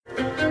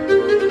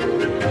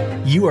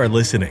You are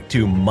listening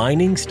to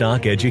Mining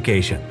Stock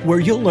Education, where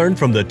you'll learn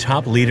from the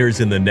top leaders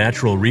in the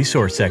natural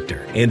resource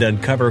sector and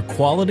uncover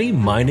quality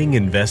mining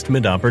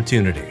investment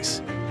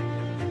opportunities.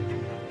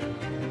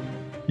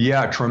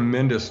 Yeah,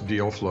 tremendous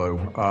deal flow.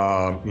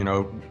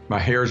 My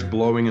hair's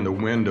blowing in the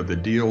wind of the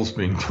deals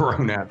being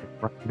thrown at me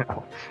right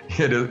now.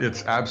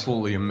 It's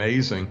absolutely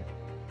amazing.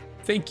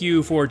 Thank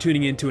you for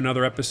tuning in to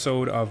another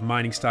episode of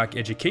Mining Stock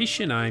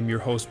Education. I'm your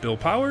host, Bill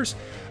Powers.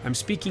 I'm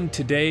speaking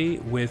today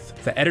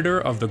with the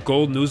editor of the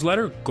Gold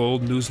Newsletter,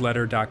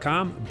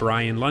 goldnewsletter.com,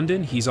 Brian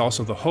London. He's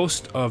also the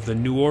host of the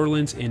New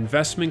Orleans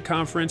Investment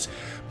Conference.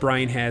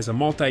 Brian has a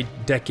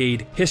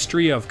multi-decade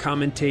history of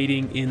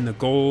commentating in the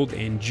gold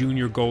and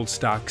junior gold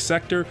stock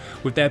sector.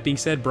 With that being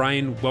said,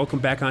 Brian, welcome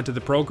back onto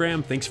the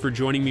program. Thanks for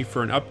joining me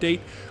for an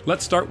update.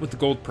 Let's start with the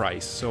gold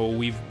price. So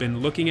we've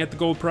been looking at the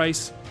gold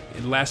price.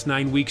 In the last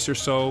 9 weeks or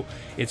so,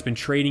 it's been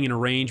trading in a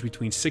range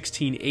between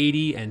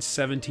 1680 and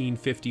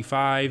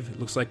 1755. It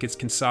looks like it's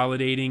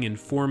consolidating and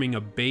forming a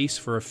base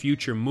for a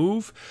future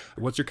move.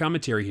 What's your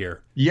commentary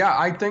here? Yeah,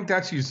 I think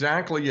that's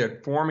exactly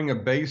it, forming a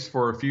base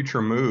for a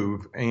future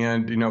move.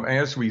 And,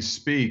 as we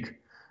speak,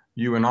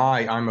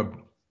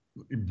 I'm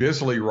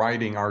busily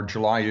writing our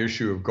July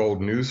issue of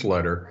Gold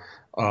Newsletter.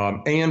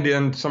 And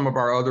in some of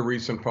our other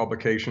recent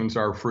publications,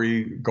 our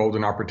free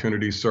Golden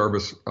Opportunities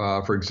service,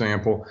 for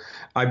example,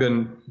 I've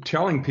been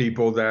telling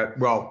people that,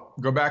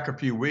 go back a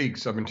few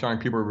weeks, I've been telling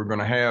people we're going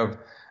to have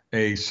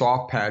a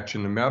soft patch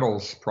in the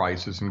metals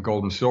prices in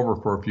gold and silver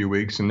for a few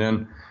weeks. And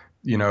then,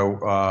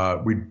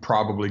 we'd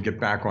probably get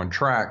back on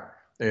track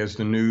as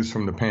the news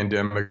from the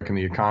pandemic and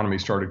the economy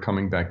started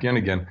coming back in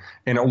again.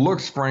 And it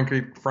looks,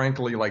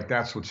 frankly, like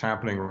that's what's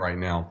happening right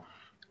now.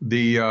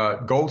 The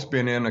gold's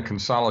been in a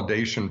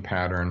consolidation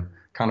pattern,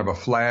 kind of a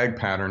flag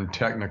pattern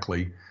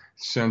technically,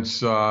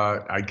 since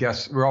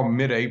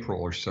mid-April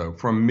or so.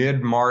 From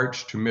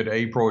mid-March to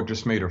mid-April, it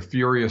just made a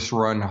furious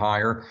run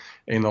higher.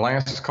 And the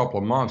last couple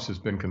of months has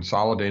been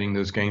consolidating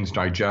those gains,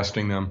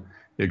 digesting them,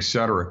 et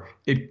cetera.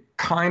 It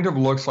kind of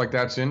looks like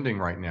that's ending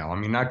right now. I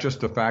mean, not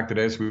just the fact that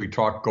as we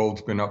talk,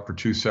 gold's been up for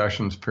 2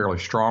 sessions fairly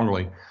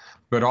strongly,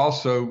 but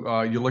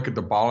also you look at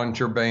the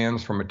Bollinger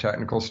Bands from a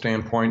technical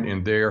standpoint,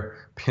 and they're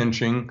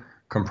pinching,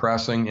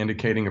 compressing,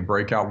 indicating a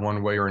breakout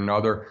one way or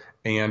another.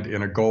 And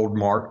in a gold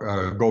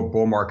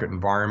bull market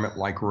environment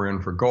like we're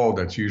in for gold,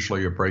 that's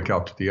usually a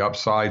breakout to the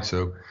upside.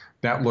 So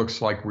that looks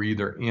like we're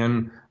either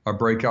in a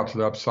breakout to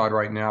the upside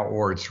right now,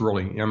 or it's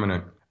really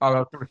imminent. I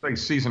was going to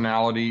say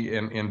seasonality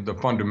and the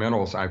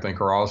fundamentals, I think,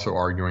 are also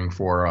arguing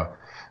for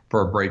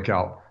a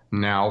breakout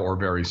now or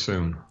very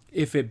soon.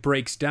 If it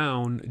breaks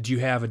down, do you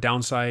have a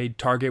downside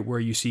target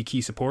where you see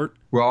key support?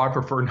 Well, I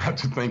prefer not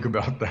to think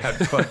about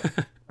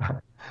that,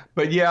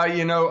 but yeah,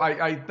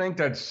 I think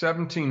that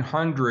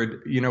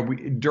 1700,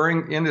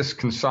 in this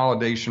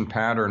consolidation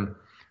pattern,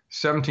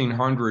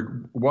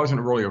 1700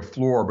 wasn't really a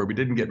floor, but we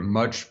didn't get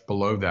much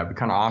below that. We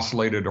kind of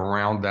oscillated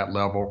around that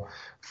level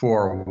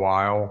for a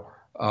while.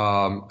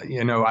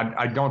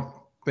 I don't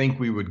think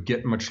we would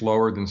get much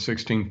lower than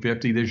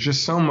 1650. There's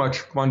just so much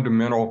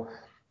fundamental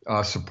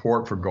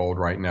support for gold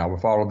right now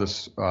with all of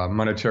this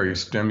monetary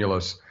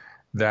stimulus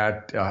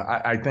that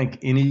I think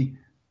any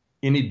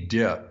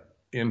dip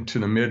into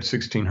the mid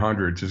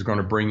 1600s is going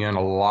to bring in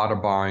a lot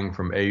of buying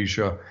from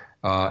Asia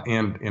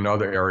and in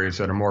other areas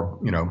that are more,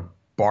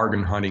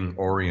 bargain hunting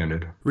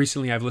oriented.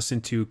 Recently, I've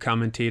listened to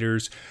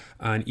commentators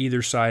on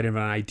either side of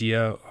an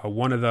idea.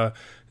 One of the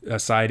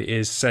side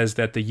says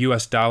that the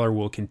U.S. dollar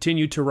will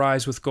continue to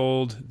rise with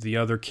gold. The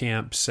other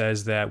camp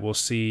says that we'll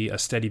see a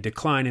steady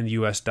decline in the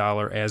U.S.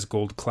 dollar as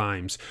gold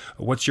climbs.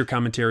 What's your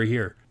commentary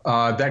here?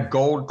 That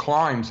gold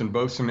climbs in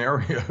both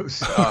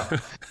scenarios.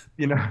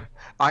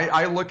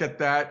 I look at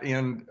that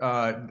and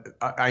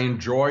I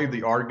enjoy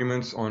the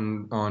arguments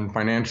on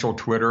financial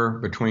Twitter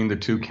between the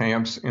two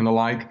camps and the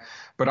like.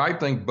 But I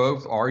think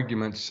both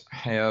arguments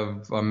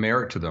have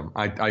merit to them.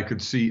 I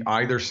could see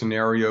either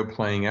scenario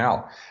playing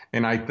out.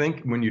 And I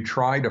think when you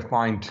try to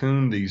fine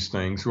tune these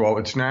things, well,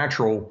 it's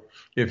natural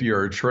if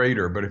you're a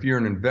trader, but if you're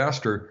an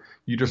investor,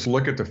 you just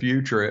look at the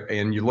future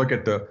and you look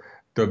at the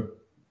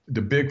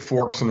big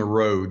forks in the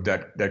road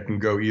that can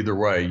go either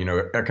way.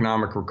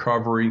 Economic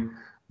recovery,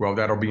 well,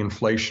 that'll be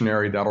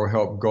inflationary. That'll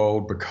help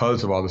gold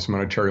because of all this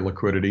monetary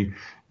liquidity.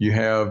 You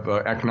have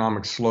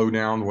economic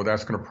slowdown. Well,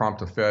 that's going to prompt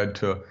the Fed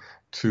to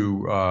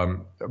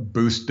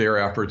boost their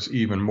efforts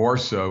even more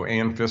so,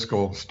 and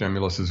fiscal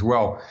stimulus as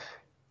well.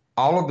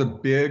 All of the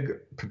big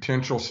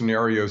potential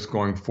scenarios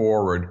going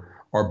forward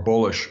are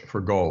bullish for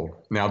gold.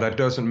 Now, that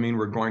doesn't mean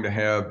we're going to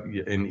have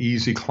an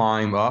easy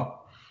climb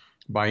up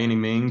by any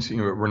means.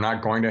 We're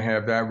not going to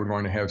have that. We're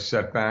going to have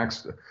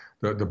setbacks.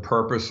 The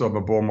purpose of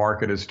a bull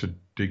market is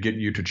to get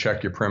you to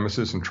check your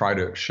premises and try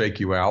to shake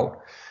you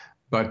out.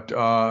 But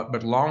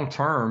long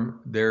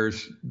term,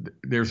 there's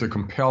a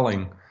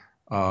compelling,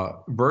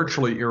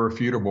 virtually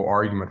irrefutable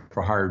argument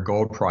for higher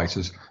gold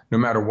prices, no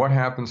matter what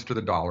happens to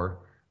the dollar,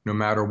 no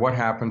matter what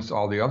happens to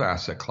all the other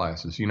asset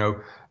classes.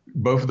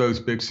 Both of those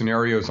big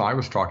scenarios I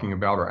was talking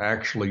about are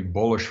actually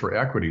bullish for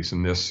equities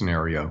in this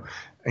scenario.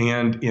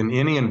 And in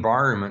any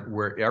environment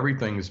where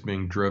everything is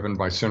being driven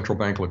by central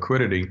bank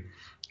liquidity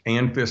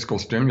and fiscal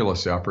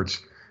stimulus efforts,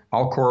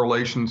 all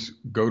correlations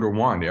go to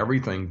one.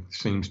 Everything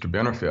seems to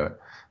benefit.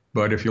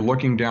 But if you're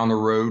looking down the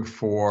road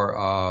for,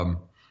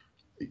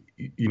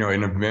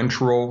 an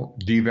eventual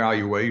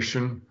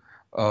devaluation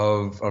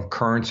of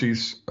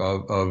currencies,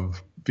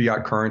 of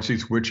fiat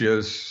currencies, which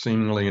is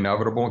seemingly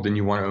inevitable, then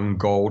you want to own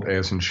gold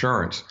as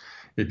insurance.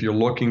 If you're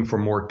looking for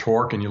more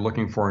torque and you're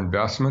looking for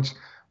investments,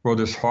 well,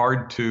 it's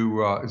hard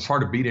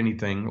to beat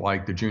anything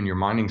like the junior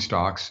mining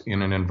stocks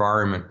in an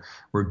environment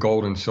where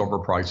gold and silver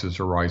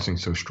prices are rising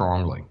so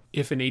strongly.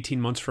 If in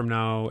 18 months from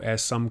now,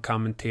 as some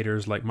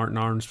commentators like Martin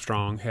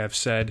Armstrong have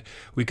said,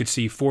 we could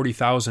see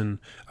 40,000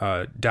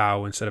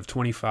 Dow instead of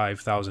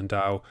 25,000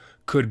 Dow,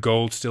 could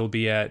gold still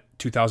be at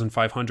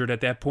 2,500 at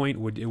that point?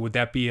 Would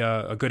that be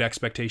a good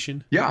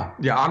expectation? Yeah.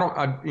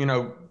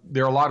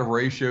 There are a lot of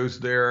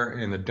ratios there,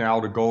 and the Dow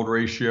to gold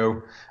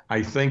ratio,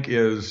 I think,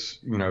 is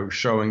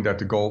showing that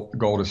the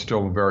gold is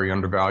still very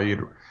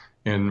undervalued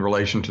in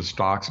relation to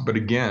stocks. But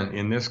again,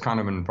 in this kind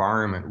of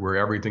environment where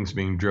everything's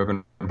being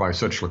driven by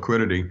such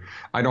liquidity,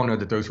 I don't know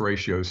that those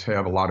ratios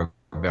have a lot of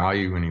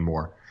value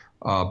anymore.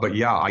 But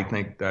yeah, I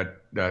think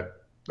that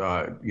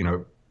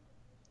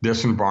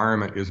this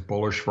environment is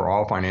bullish for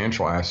all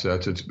financial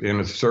assets.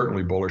 It's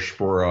certainly bullish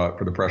for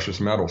the precious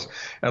metals,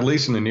 at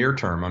least in the near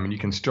term. I mean, you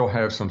can still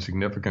have some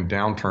significant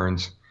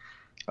downturns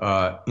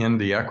in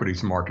the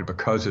equities market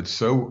because it's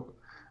so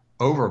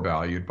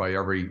overvalued by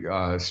every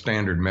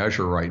standard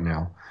measure right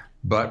now.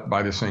 But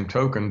by the same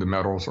token, the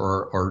metals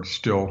are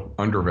still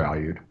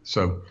undervalued.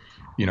 So,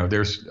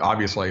 there's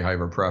obviously I have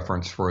a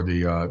preference for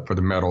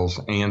the metals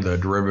and the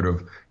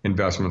derivative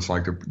investments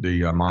like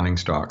the mining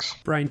stocks.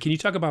 Brian, can you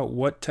talk about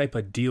what type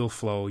of deal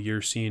flow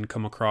you're seeing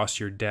come across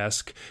your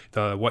desk,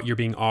 what you're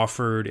being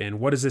offered, and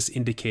what does this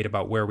indicate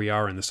about where we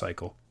are in the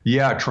cycle?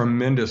 Yeah,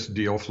 tremendous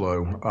deal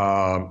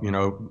flow.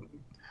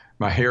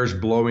 My hair's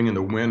blowing in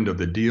the wind of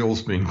the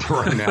deals being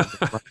thrown out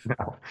right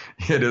now.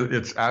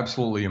 It's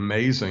absolutely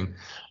amazing.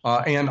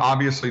 And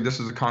obviously,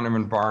 this is a kind of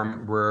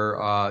environment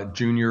where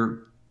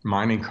junior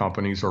mining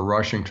companies are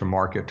rushing to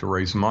market to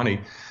raise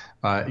money,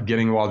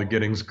 getting while the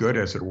getting's good,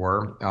 as it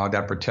were.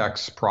 That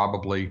protects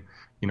probably,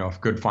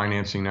 if good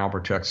financing now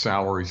protects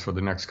salaries for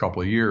the next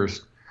couple of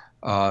years.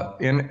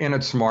 And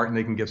it's smart, and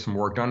they can get some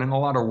work done. And a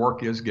lot of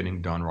work is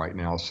getting done right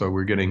now. So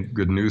we're getting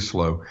good news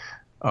flow.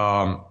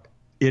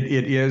 It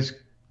is,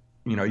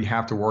 you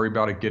have to worry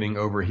about it getting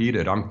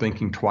overheated. I'm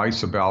thinking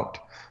twice about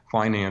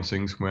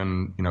financings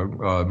when,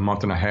 a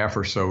month and a half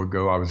or so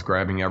ago, I was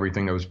grabbing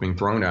everything that was being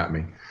thrown at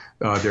me.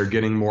 They're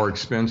getting more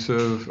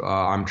expensive.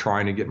 I'm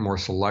trying to get more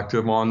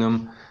selective on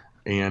them.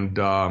 And,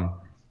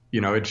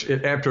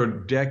 after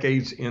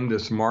decades in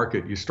this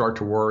market, you start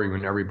to worry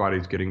when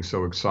everybody's getting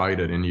so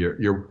excited, and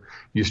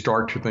you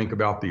start to think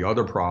about the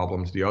other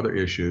problems, the other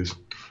issues,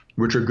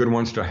 which are good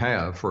ones to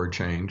have for a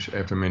change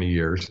after many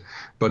years.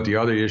 But the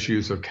other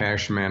issues of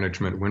cash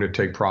management, when to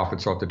take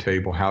profits off the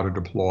table, how to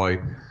deploy,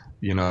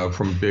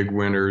 from big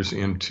winners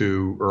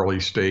into early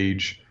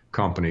stage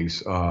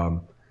companies.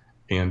 And,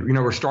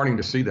 we're starting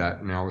to see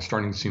that now. We're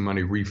starting to see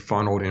money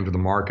refunneled into the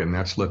market, and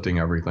that's lifting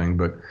everything.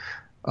 But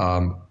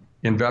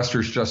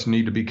investors just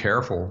need to be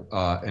careful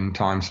in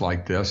times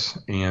like this.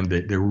 And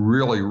the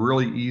really,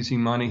 really easy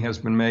money has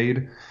been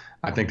made.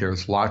 I think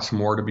there's lots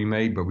more to be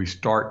made, but we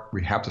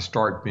have to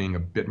start being a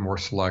bit more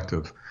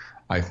selective,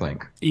 I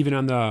think. Even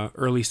on the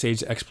early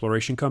stage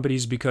exploration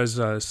companies, because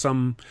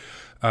some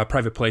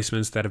private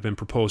placements that have been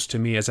proposed to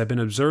me, as I've been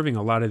observing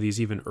a lot of these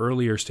even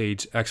earlier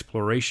stage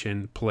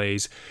exploration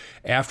plays,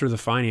 after the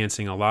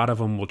financing, a lot of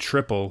them will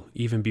triple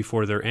even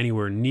before they're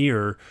anywhere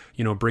near,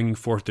 bringing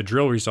forth the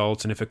drill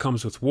results. And if it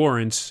comes with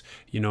warrants,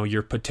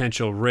 your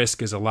potential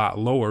risk is a lot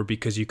lower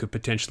because you could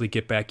potentially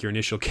get back your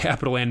initial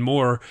capital and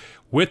more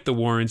with the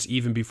warrants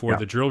even before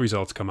the drill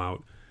results come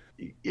out.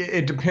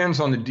 It depends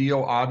on the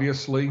deal,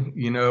 obviously.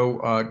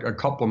 A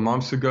couple of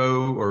months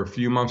ago or a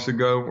few months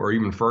ago or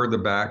even further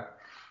back,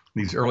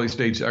 these early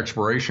stage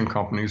exploration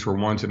companies were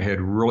ones that had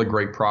really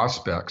great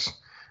prospects.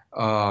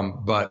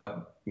 But,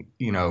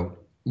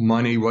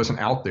 money wasn't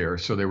out there.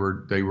 So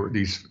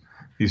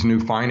these new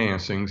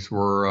financings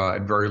were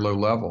at very low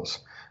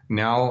levels.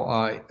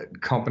 Now,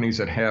 companies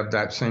that have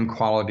that same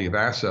quality of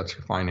assets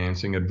are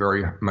financing at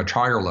very much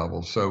higher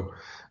levels. So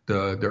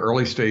the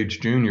early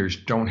stage juniors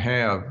don't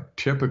have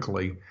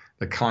typically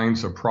the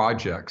kinds of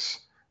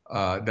projects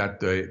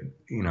that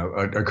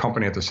a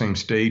company at the same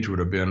stage would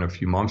have been a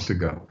few months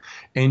ago.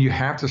 And you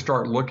have to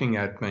start looking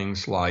at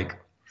things like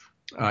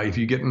if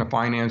you get into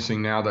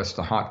financing now, that's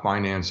the hot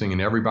financing, and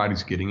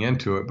everybody's getting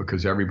into it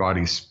because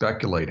everybody's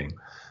speculating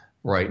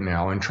right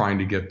now and trying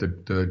to get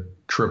the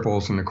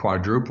triples and the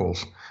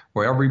quadruples.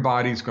 Well,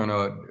 everybody's going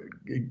to,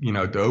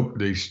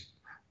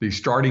 the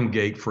starting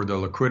gate for the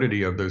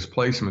liquidity of those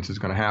placements is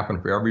going to happen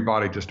for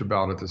everybody just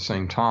about at the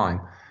same time.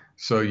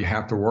 So you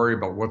have to worry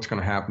about what's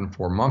going to happen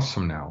 4 months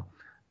from now,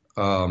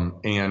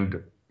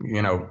 and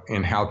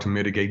how to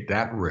mitigate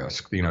that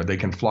risk. They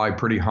can fly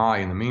pretty high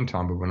in the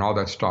meantime, but when all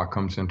that stock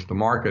comes into the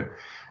market,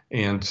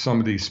 and some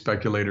of these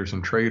speculators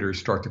and traders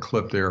start to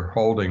clip their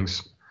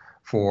holdings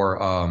for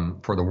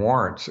the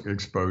warrants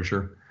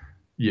exposure,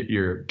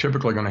 you're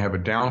typically going to have a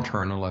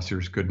downturn unless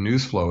there's good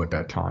news flow at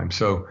that time.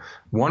 So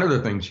one of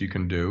the things you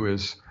can do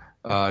is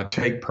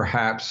take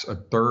perhaps a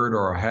third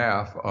or a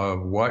half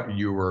of what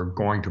you were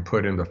going to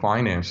put into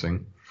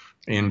financing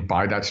and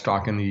buy that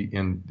stock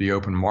in the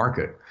open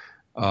market.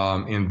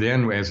 And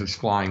then as it's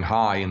flying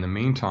high in the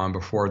meantime,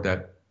 before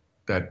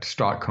that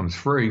stock comes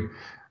free,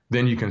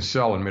 then you can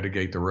sell and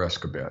mitigate the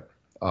risk a bit,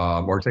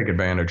 or take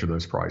advantage of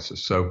those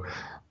prices. So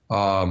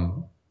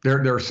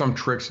there are some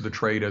tricks of the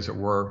trade, as it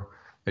were,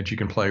 that you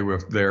can play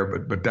with there.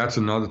 But that's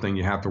another thing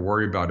you have to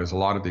worry about is a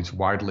lot of these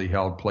widely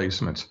held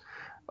placements.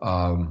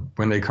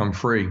 When they come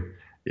free,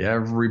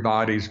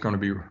 everybody's going to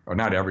be, or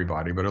not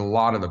everybody, but a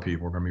lot of the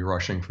people are going to be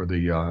rushing for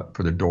the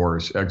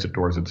exit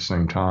doors at the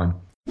same time.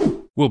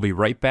 We'll be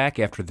right back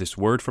after this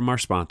word from our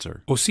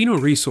sponsor.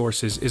 Osino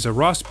Resources is a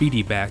Ross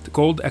Beatty-backed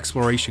gold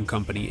exploration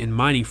company in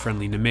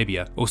mining-friendly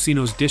Namibia.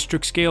 Osino's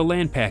district-scale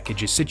land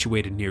package is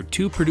situated near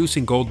 2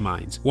 producing gold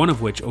mines, one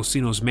of which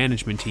Osino's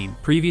management team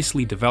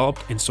previously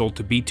developed and sold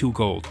to B2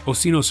 Gold.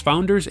 Osino's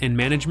founders and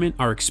management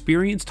are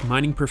experienced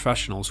mining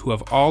professionals who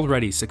have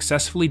already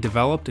successfully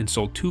developed and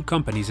sold 2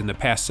 companies in the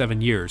past 7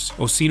 years.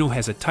 Osino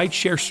has a tight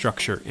share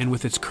structure, and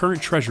with its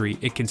current treasury,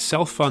 it can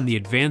self-fund the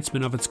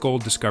advancement of its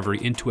gold discovery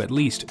into at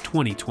least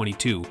 2022.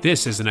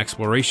 This is an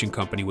exploration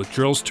company with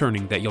drills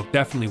turning that you'll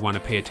definitely want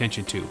to pay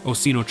attention to.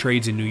 Osino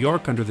trades in New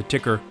York under the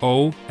ticker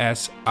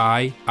OSIIF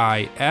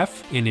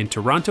and in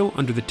Toronto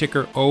under the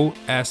ticker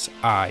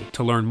OSI.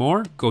 To learn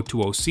more, go to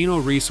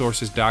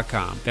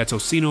osinoresources.com. That's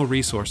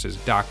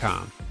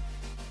osinoresources.com.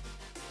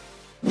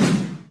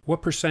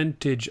 What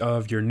percentage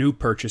of your new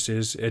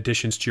purchases,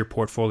 additions to your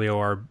portfolio,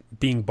 are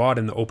being bought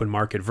in the open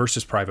market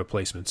versus private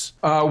placements?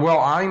 Well,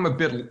 I'm a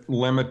bit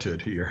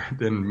limited here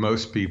than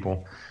most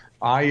people.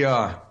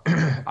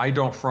 I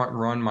don't front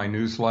run my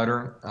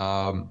newsletter.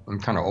 I'm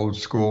kind of old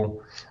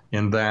school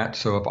in that.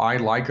 So if I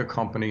like a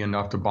company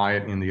enough to buy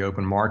it in the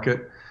open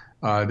market,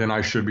 then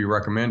I should be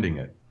recommending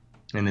it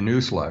in the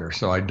newsletter.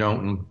 So I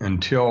don't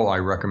until I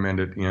recommend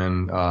it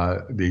in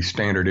the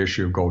standard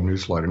issue of Gold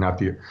Newsletter. Not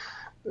the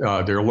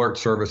alert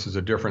service is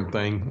a different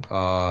thing.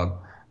 But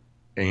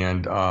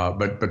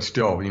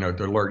still,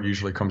 the alert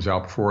usually comes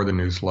out before the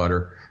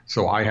newsletter.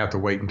 So I have to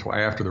wait until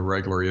after the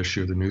regular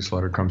issue of the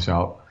newsletter comes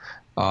out.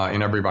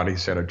 And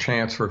everybody's had a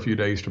chance for a few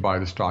days to buy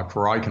the stock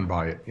before I can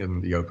buy it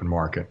in the open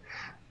market.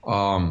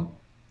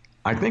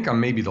 I think I'm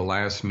maybe the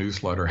last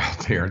newsletter out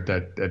there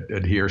that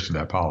adheres to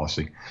that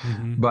policy.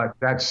 Mm-hmm. But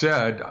that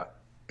said,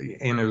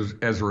 and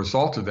as a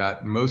result of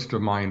that, most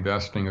of my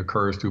investing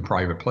occurs through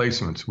private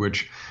placements,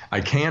 which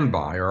I can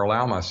buy or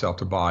allow myself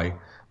to buy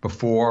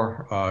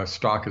before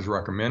stock is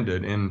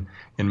recommended. In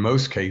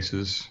most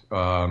cases,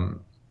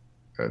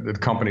 the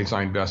companies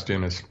I invest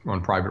in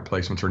on private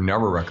placements are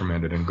never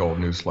recommended in Gold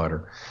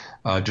Newsletter,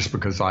 just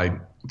because I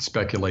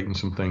speculate in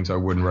some things I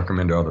wouldn't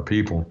recommend to other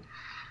people.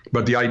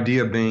 But the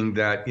idea being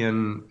that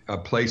in a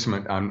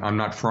placement, I'm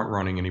not front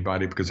running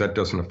anybody because that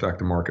doesn't affect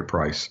the market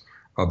price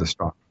of the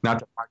stock. Not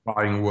that my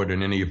buying would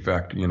in any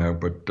effect,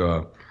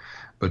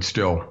 but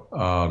still,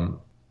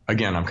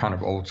 again, I'm kind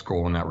of old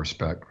school in that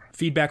respect.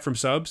 Feedback from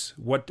subs.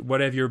 What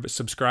have your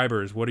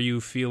subscribers? What are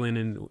you feeling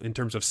in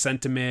terms of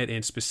sentiment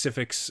and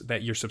specifics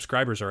that your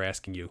subscribers are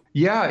asking you?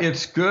 Yeah,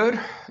 it's good.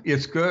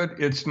 It's good.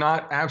 It's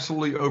not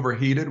absolutely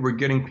overheated. We're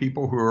getting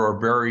people who are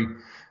very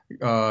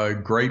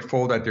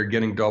grateful that they're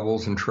getting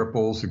doubles and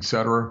triples, et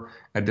cetera,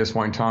 at this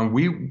point in time.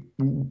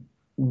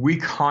 We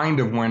kind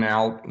of went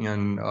out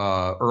in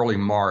early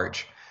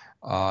March,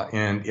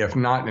 and if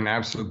not an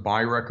absolute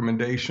buy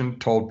recommendation,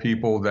 told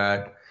people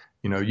that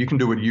you can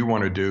do what you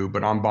want to do,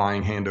 but I'm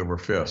buying hand over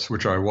fist,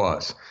 which I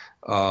was.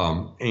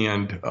 Because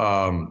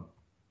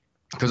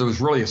it was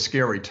really a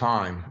scary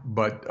time,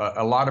 but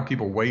a lot of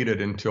people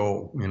waited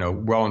until,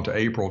 well into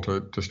April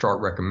to start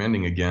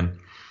recommending again.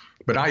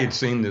 But I had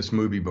seen this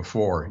movie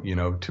before,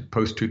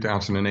 post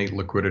 2008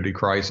 liquidity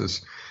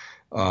crisis.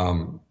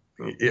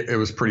 It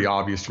was pretty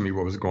obvious to me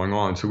what was going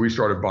on. So we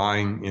started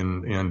buying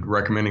and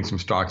recommending some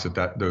stocks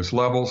at those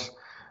levels.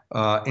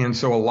 And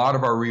so a lot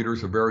of our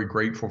readers are very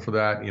grateful for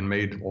that and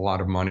made a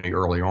lot of money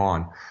early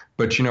on.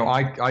 But,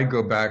 I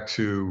go back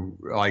to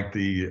like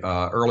the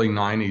early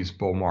 90s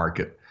bull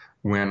market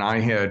when I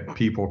had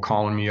people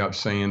calling me up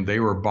saying they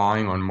were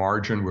buying on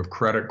margin with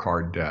credit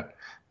card debt.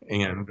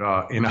 And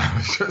I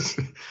was just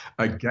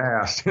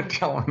aghast at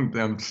telling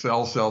them,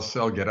 sell,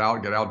 get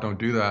out, don't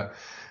do that.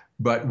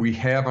 But we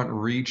haven't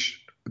reached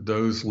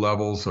those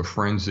levels of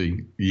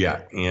frenzy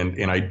yet.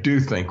 And I do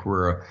think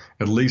we're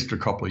at least a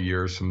couple of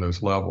years from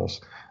those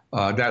levels.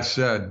 That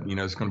said,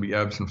 it's going to be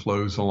ebbs and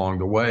flows along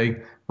the way.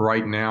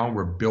 Right now,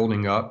 we're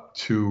building up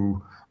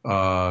to,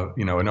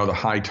 another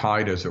high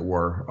tide, as it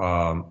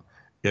were,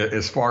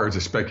 as far as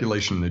the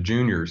speculation in the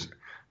juniors.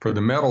 For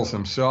the metals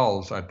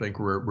themselves, I think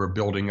we're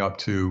building up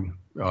to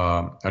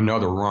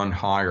another run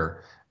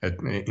higher,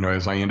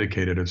 as I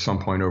indicated, at some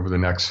point over the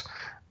next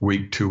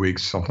week, 2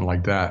 weeks, something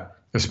like that.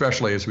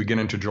 especially as we get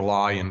into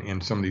July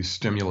and some of these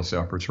stimulus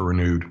efforts are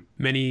renewed.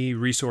 Many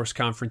resource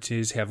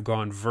conferences have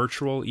gone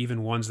virtual,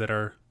 even ones that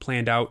are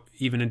planned out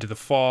even into the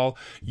fall.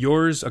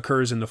 Yours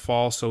occurs in the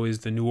fall, so is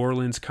the New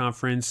Orleans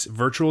conference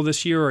virtual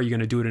this year, or are you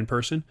going to do it in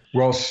person?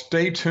 Well,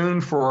 stay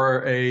tuned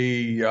for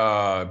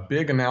a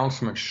big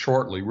announcement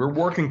shortly. We're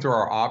working through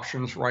our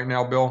options right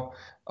now, Bill.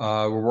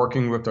 We're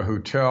working with the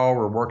hotel.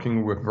 We're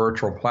working with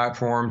virtual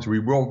platforms. We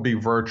will be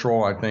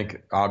virtual, I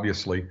think,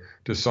 obviously,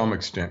 to some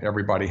extent.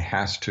 Everybody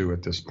has to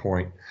at this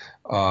point.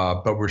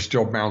 But we're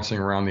still bouncing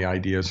around the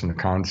ideas and the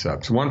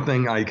concepts. One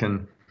thing I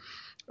can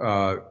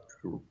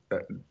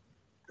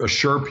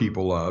assure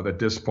people of at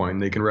this point,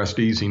 and they can rest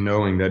easy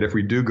knowing that if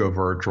we do go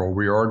virtual,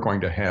 we are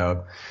going to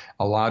have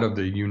a lot of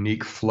the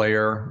unique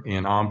flair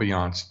and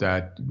ambiance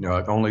that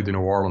only the New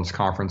Orleans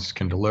conference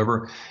can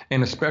deliver,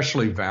 and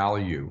especially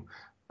value.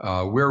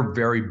 We're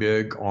very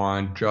big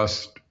on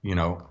just,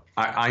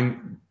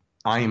 I'm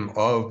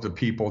of the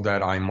people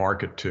that I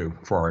market to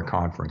for our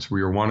conference.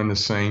 We are one and the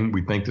same.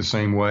 We think the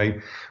same way.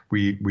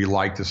 We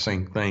like the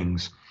same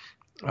things.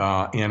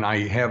 And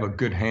I have a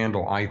good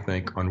handle, I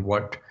think, on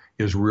what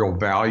is real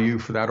value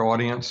for that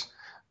audience,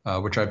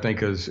 which I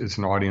think is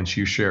an audience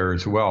you share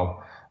as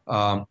well.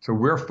 So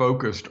we're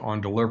focused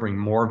on delivering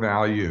more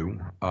value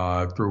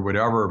through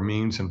whatever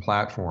means and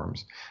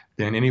platforms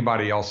than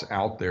anybody else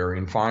out there,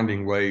 in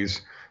finding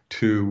ways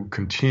to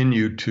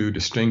continue to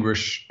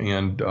distinguish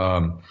and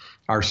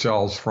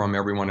ourselves from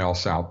everyone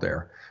else out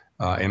there.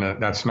 And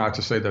that's not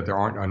to say that there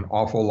aren't an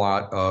awful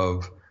lot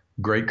of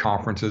great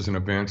conferences and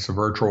events,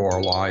 virtual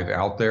or live,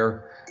 out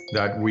there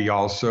that we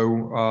also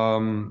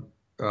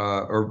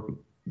or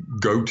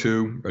go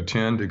to,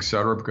 attend, et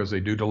cetera, because they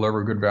do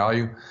deliver good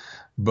value.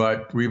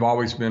 But we've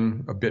always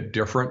been a bit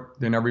different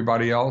than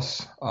everybody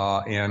else.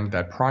 And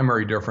that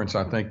primary difference,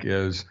 I think,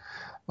 is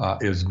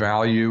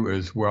value,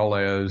 as well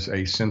as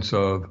a sense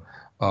of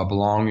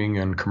belonging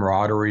and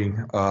camaraderie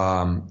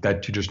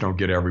that you just don't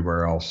get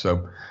everywhere else.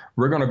 So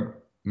we're going to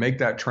make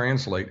that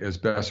translate as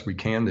best we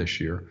can this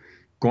year.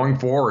 Going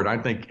forward, I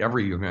think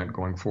every event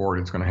going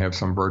forward is going to have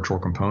some virtual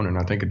component.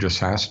 I think it just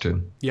has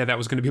to. Yeah, that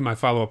was going to be my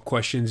follow-up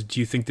questions. Do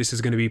you think this is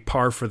going to be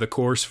par for the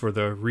course for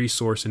the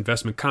resource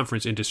investment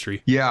conference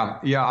industry? Yeah,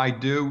 I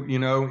do.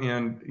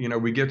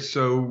 We get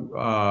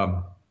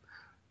so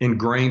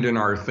ingrained in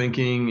our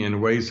thinking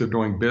and ways of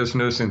doing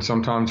business, and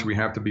sometimes we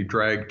have to be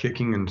dragged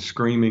kicking and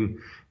screaming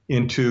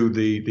into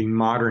the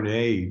modern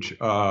age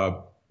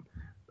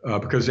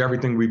because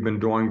everything we've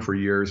been doing for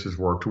years has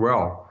worked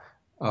well.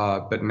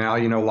 But now,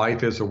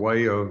 life is a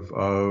way of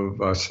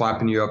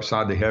slapping you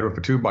upside the head with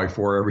a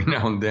 2x4 every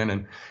now and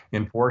then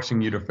and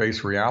forcing you to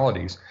face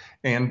realities.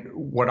 And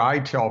what I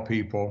tell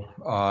people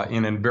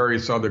and in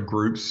various other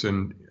groups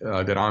and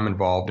that I'm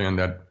involved in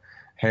that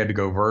had to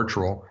go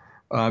virtual,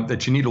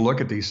 that you need to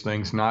look at these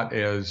things not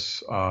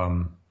as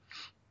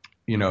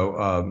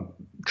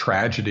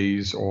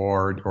tragedies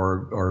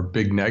or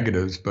big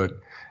negatives, but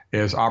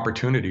as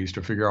opportunities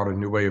to figure out a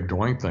new way of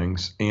doing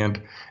things.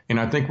 And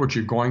I think what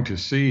you're going to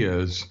see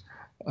is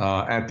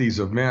at these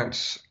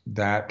events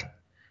that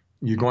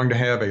you're going to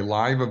have a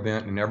live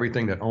event and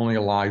everything that only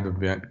a live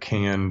event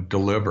can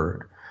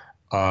deliver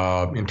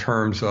in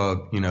terms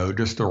of,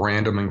 just the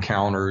random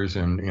encounters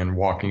and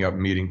walking up,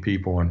 meeting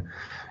people and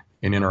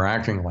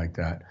interacting like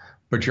that.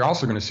 But you're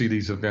also going to see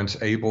these events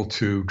able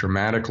to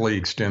dramatically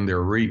extend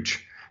their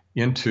reach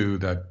into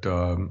that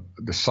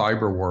the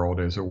cyber world,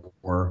 as it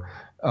were,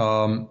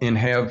 and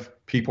have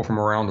people from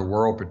around the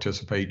world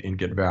participate and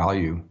get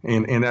value.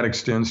 And that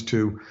extends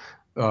to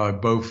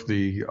both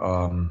the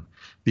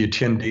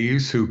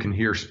attendees who can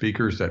hear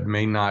speakers that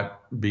may not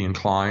be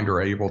inclined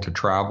or able to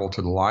travel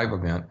to the live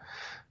event,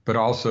 but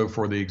also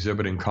for the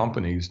exhibiting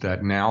companies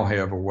that now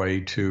have a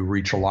way to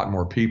reach a lot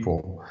more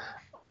people,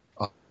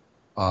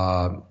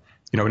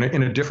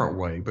 in a different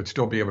way, but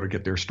still be able to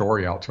get their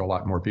story out to a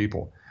lot more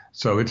people.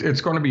 So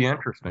it's going to be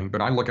interesting,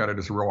 but I look at it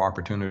as a real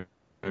opportunity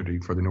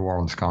for the New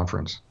Orleans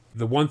conference.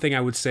 The one thing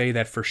I would say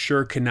that for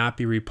sure cannot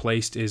be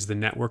replaced is the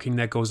networking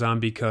that goes on,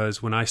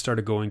 because when I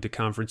started going to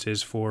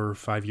conferences 4 or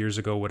 5 years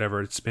ago,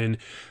 whatever it's been,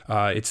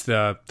 it's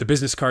the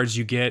business cards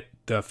you get,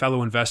 the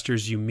fellow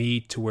investors you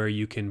meet to where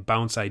you can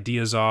bounce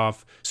ideas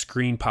off,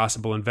 screen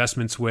possible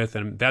investments with,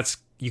 and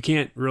you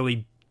can't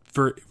really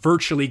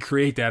virtually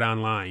create that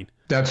online.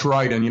 That's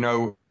right. And,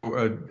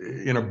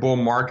 in a bull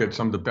market,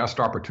 some of the best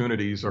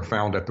opportunities are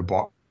found at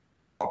the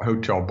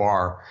hotel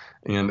bar,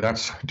 and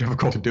that's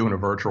difficult to do in a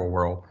virtual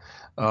world.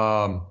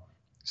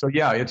 So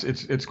yeah,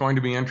 it's going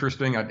to be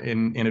interesting,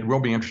 and it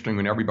will be interesting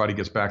when everybody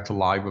gets back to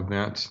live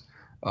events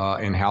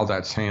and how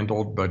that's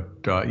handled. But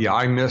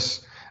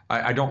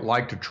I don't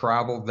like to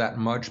travel that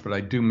much, but I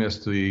do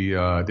miss the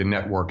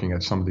networking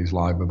at some of these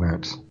live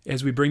events.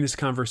 As we bring this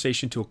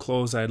conversation to a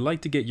close, I'd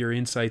like to get your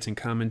insights and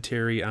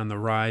commentary on the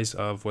rise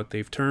of what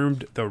they've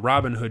termed the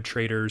Robinhood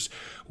traders,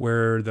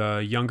 where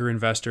the younger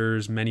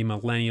investors, many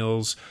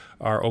millennials,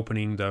 are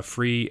opening the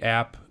free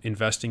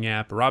investing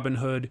app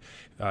Robinhood,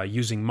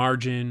 using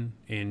margin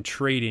and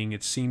trading.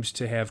 It seems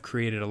to have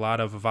created a lot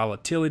of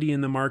volatility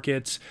in the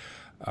markets.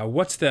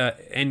 What's the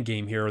end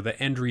game here, or the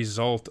end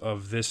result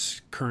of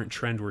this current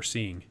trend we're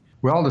seeing?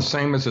 Well, the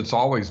same as it's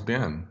always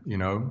been.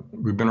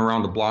 We've been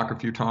around the block a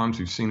few times.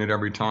 We've seen it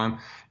every time.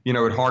 It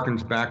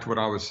harkens back to what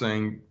I was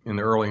saying in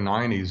the early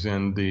 90s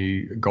in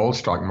the gold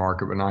stock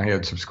market when I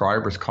had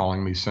subscribers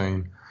calling me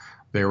saying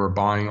they were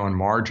buying on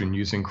margin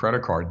using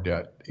credit card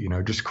debt,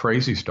 just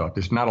crazy stuff.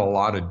 There's not a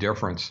lot of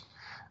difference.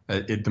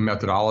 The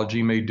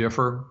methodology may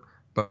differ,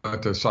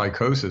 but the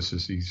psychosis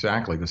is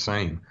exactly the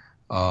same.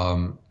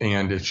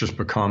 And it's just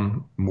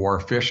become more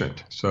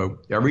efficient. So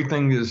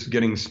everything is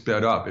getting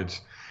sped up.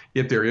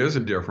 If there is a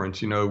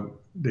difference,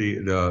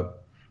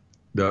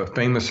 the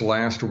famous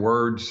last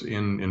words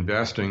in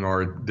investing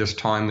are "this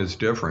time is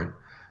different,"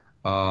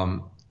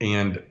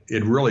 and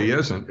it really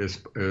isn't as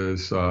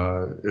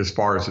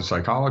far as the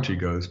psychology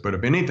goes. But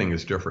if anything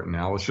is different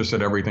now, it's just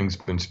that everything's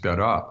been sped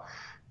up.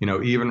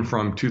 Even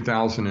from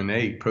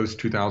 2008, post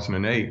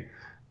 2008,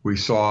 we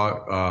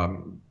saw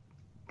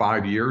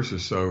 5 years or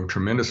so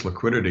tremendous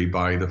liquidity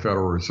by the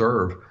Federal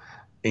Reserve,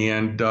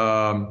 and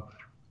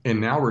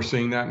now we're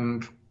seeing that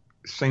in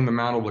same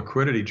amount of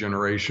liquidity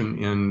generation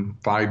in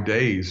 5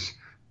 days,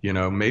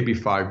 maybe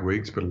 5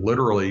 weeks, but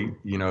literally,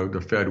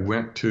 the Fed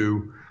went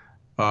to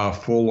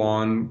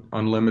full-on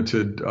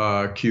unlimited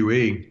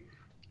QE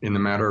in the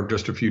matter of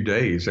just a few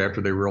days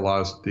after they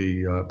realized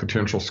the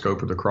potential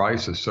scope of the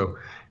crisis. So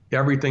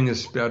everything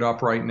is sped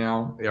up right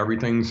now.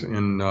 Everything's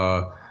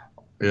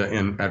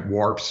at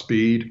warp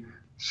speed.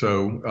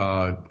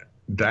 So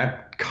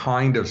that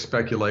kind of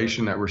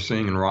speculation that we're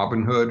seeing in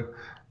Robinhood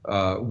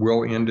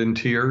will end in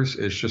tears.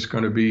 It's just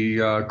going to be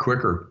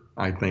quicker,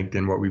 I think,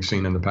 than what we've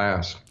seen in the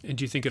past. And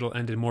do you think it'll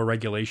end in more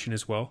regulation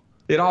as well?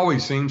 It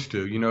always seems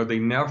to. They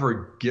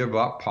never give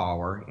up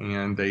power,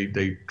 and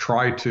they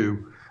try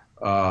to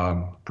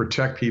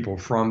protect people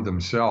from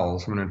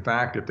themselves. When in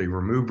fact, if they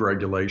removed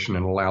regulation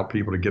and allowed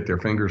people to get their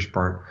fingers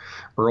burnt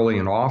early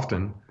and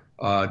often,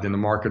 then the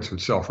markets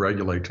would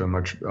self-regulate to a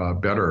much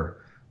better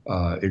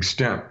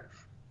extent.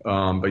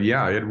 But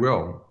yeah, it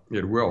will.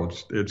 It will.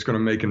 It's going to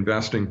make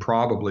investing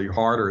probably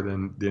harder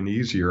than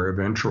easier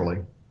eventually.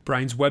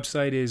 Brian's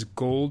website is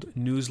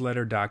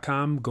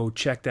goldnewsletter.com. Go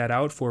check that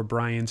out for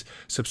Brian's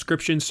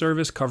subscription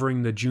service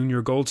covering the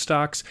junior gold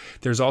stocks.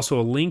 There's also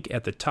a link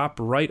at the top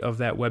right of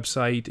that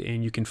website,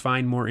 and you can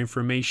find more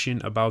information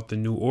about the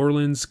New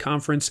Orleans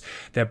conference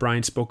that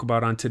Brian spoke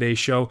about on today's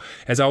show.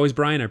 As always,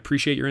 Brian, I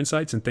appreciate your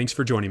insights, and thanks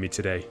for joining me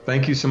today.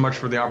 Thank you so much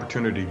for the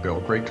opportunity,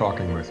 Bill. Great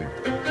talking with you.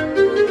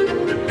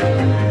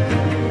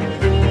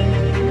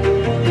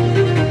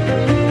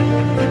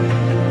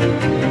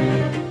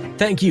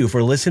 Thank you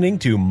for listening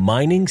to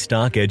Mining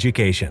Stock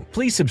Education.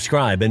 Please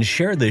subscribe and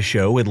share this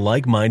show with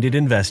like-minded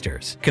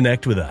investors.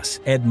 Connect with us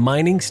at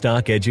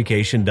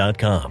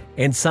miningstockeducation.com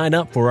and sign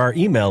up for our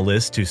email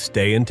list to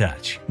stay in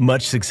touch.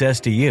 Much success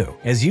to you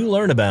as you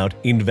learn about,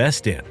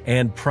 invest in,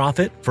 and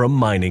profit from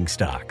mining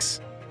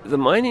stocks. The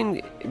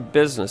mining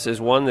business is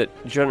one that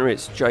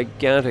generates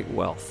gigantic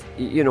wealth.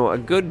 A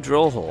good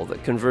drill hole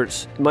that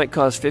converts might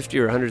cost $50,000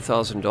 or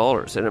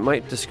 $100,000, and it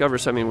might discover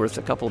something worth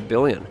a couple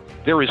billion.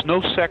 There is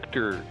no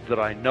sector that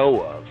I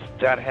know of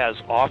that has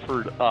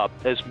offered up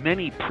as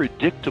many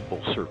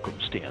predictable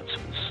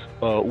circumstances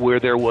where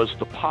there was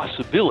the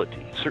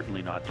possibility,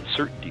 certainly not the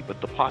certainty,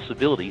 but the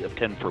possibility of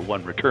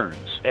 10-for-1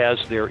 returns as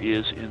there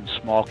is in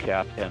small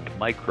cap and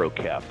micro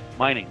cap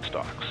mining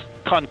stocks.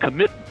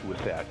 Concomitant with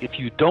that, if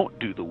you don't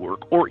do the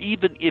work, or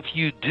even if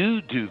you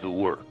do the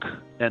work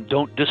and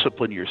don't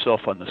discipline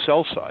yourself on the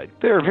sell side,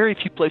 there are very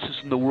few places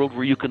in the world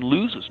where you can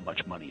lose as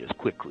much money as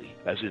quickly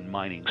as in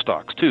mining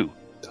stocks too.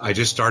 I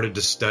just started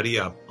to study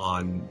up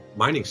on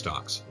mining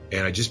stocks,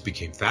 and I just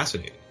became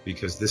fascinated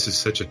because this is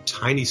such a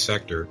tiny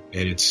sector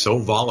and it's so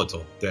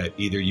volatile that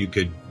either you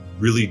could do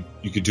really,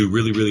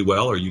 really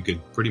well, or you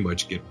could pretty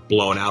much get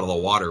blown out of the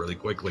water really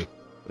quickly.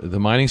 The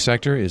mining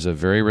sector is a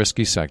very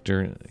risky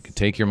sector. It can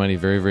take your money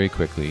very, very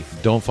quickly.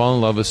 Don't fall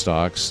in love with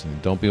stocks.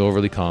 Don't be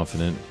overly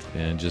confident,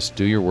 and just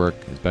do your work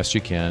as best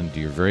you can. Do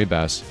your very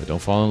best, but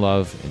don't fall in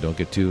love and don't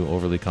get too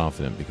overly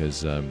confident,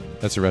 because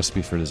that's a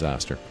recipe for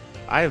disaster.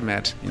 I have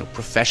met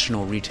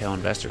professional retail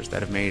investors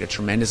that have made a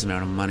tremendous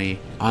amount of money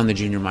on the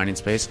junior mining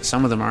space.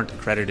 Some of them aren't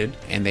accredited,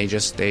 and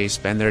they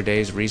spend their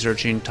days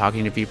researching,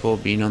 talking to people,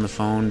 being on the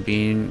phone,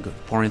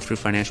 pouring through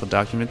financial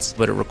documents,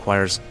 but it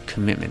requires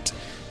commitment.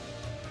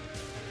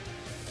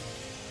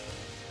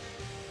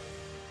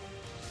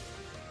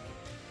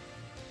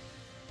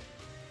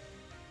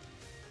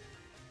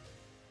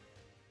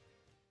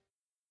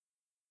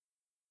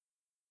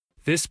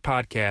 This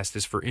podcast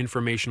is for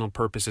informational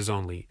purposes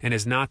only and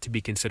is not to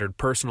be considered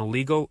personal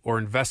legal or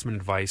investment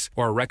advice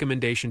or a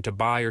recommendation to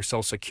buy or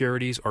sell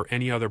securities or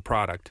any other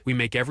product. We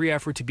make every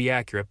effort to be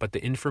accurate, but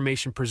the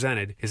information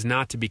presented is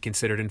not to be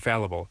considered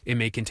infallible. It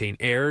may contain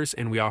errors,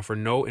 and we offer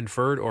no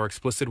inferred or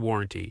explicit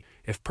warranty.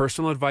 If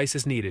personal advice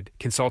is needed,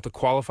 consult a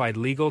qualified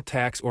legal,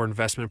 tax, or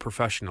investment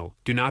professional.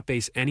 Do not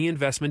base any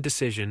investment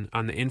decision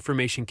on the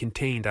information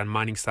contained on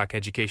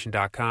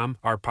miningstockeducation.com,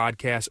 our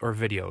podcasts, or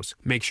videos.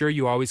 Make sure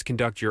you always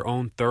conduct your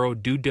own thorough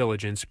due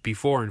diligence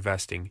before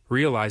investing.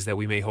 Realize that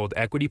we may hold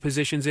equity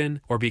positions in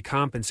or be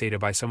compensated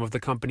by some of the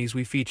companies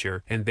we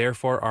feature and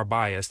therefore are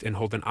biased and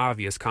hold an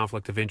obvious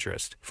conflict of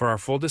interest. For our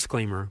full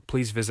disclaimer,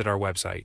 please visit our website.